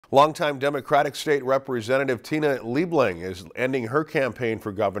Longtime Democratic State Representative Tina Liebling is ending her campaign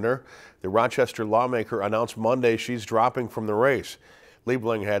for governor. The Rochester lawmaker announced Monday she's dropping from the race.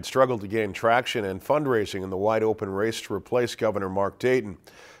 Liebling had struggled to gain traction and fundraising in the wide-open race to replace Governor Mark Dayton.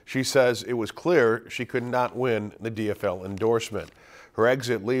 She says it was clear she could not win the DFL endorsement. Her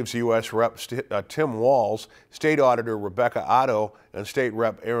exit leaves U.S. Rep. Tim Walz, State Auditor Rebecca Otto, and State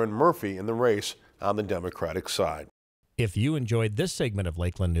Rep. Aaron Murphy in the race on the Democratic side. If you enjoyed this segment of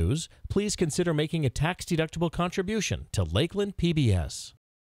Lakeland News, please consider making a tax-deductible contribution to Lakeland PBS.